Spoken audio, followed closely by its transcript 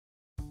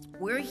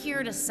We're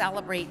here to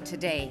celebrate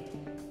today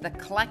the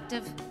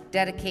collective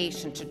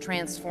dedication to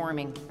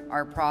transforming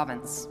our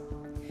province.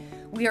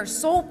 We are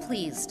so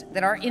pleased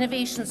that our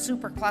Innovation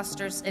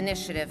Superclusters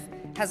initiative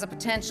has a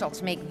potential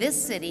to make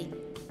this city,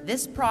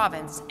 this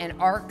province, and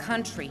our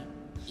country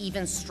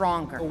even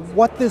stronger.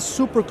 What this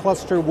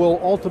supercluster will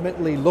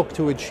ultimately look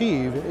to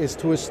achieve is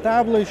to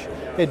establish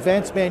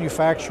advanced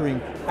manufacturing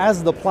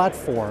as the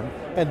platform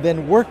and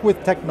then work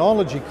with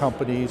technology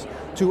companies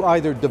to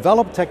either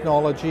develop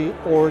technology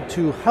or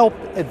to help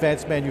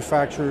advanced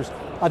manufacturers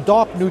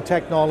adopt new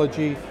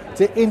technology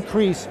to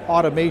increase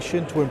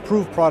automation, to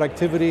improve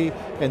productivity.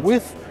 And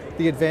with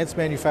the Advanced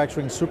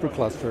Manufacturing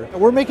Supercluster,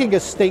 we're making a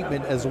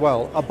statement as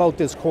well about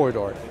this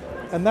corridor.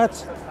 And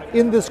that's,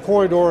 in this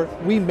corridor,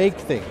 we make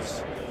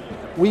things.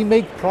 We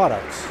make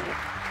products.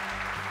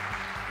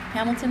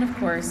 Hamilton, of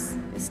course,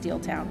 is Steel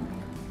Town.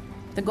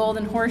 The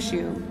Golden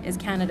Horseshoe is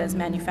Canada's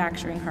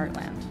manufacturing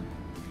heartland.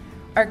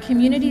 Our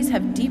communities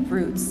have deep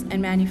roots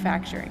in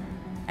manufacturing,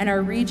 and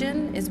our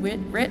region is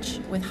rich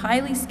with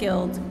highly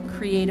skilled,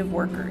 creative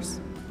workers.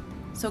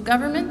 So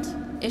government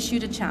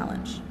issued a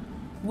challenge.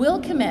 We'll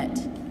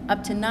commit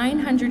up to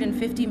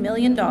 $950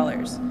 million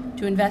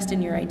to invest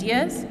in your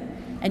ideas,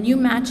 and you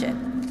match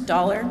it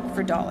dollar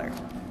for dollar.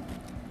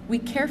 We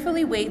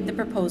carefully weighed the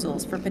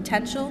proposals for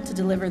potential to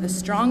deliver the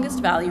strongest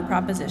value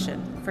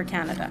proposition for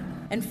Canada.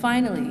 And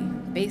finally,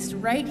 based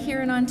right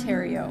here in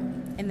Ontario,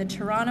 in the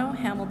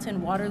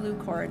Toronto-Hamilton-Waterloo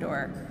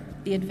corridor,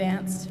 the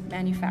Advanced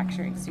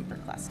Manufacturing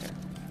Supercluster.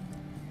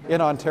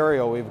 In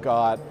Ontario, we've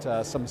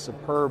got some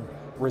superb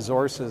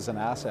resources and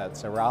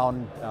assets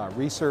around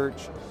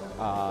research,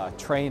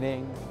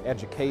 training,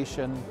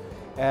 education,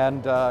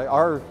 and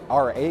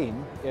our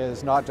aim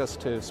is not just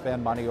to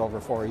spend money over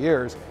 4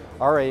 years.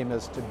 Our aim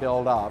is to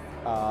build up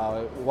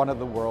one of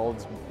the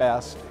world's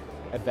best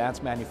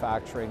advanced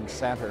manufacturing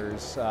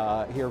centers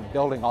here,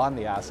 building on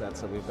the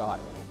assets that we've got.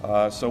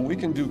 So we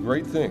can do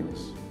great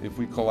things if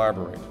we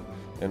collaborate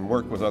and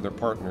work with other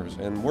partners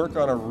and work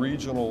on a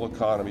regional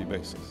economy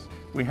basis.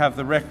 We have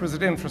the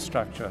requisite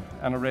infrastructure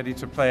and are ready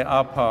to play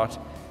our part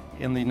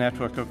in the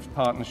network of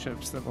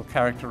partnerships that will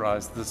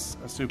characterize this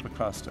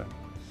supercluster.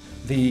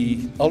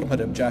 The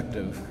ultimate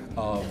objective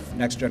of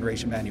Next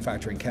Generation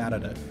Manufacturing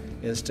Canada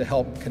is to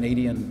help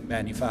Canadian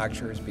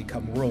manufacturers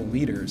become world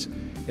leaders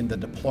in the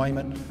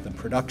deployment, the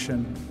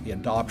production, the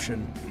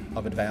adoption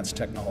of advanced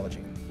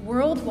technology.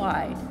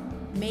 Worldwide,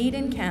 Made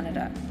in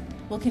Canada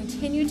will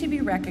continue to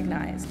be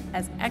recognized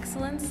as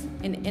excellence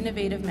in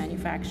innovative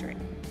manufacturing.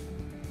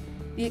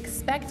 The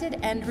expected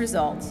end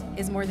result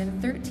is more than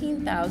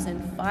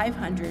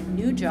 13,500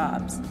 new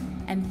jobs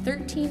and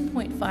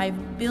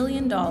 $13.5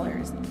 billion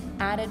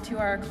added to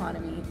our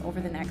economy over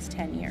the next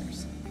 10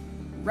 years,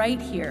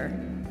 right here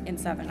in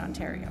Southern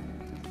Ontario.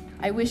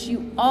 I wish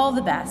you all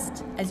the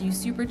best as you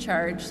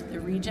supercharge the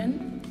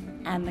region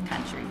and the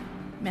country.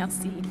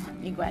 Merci,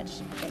 miigwech.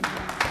 Thank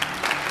you.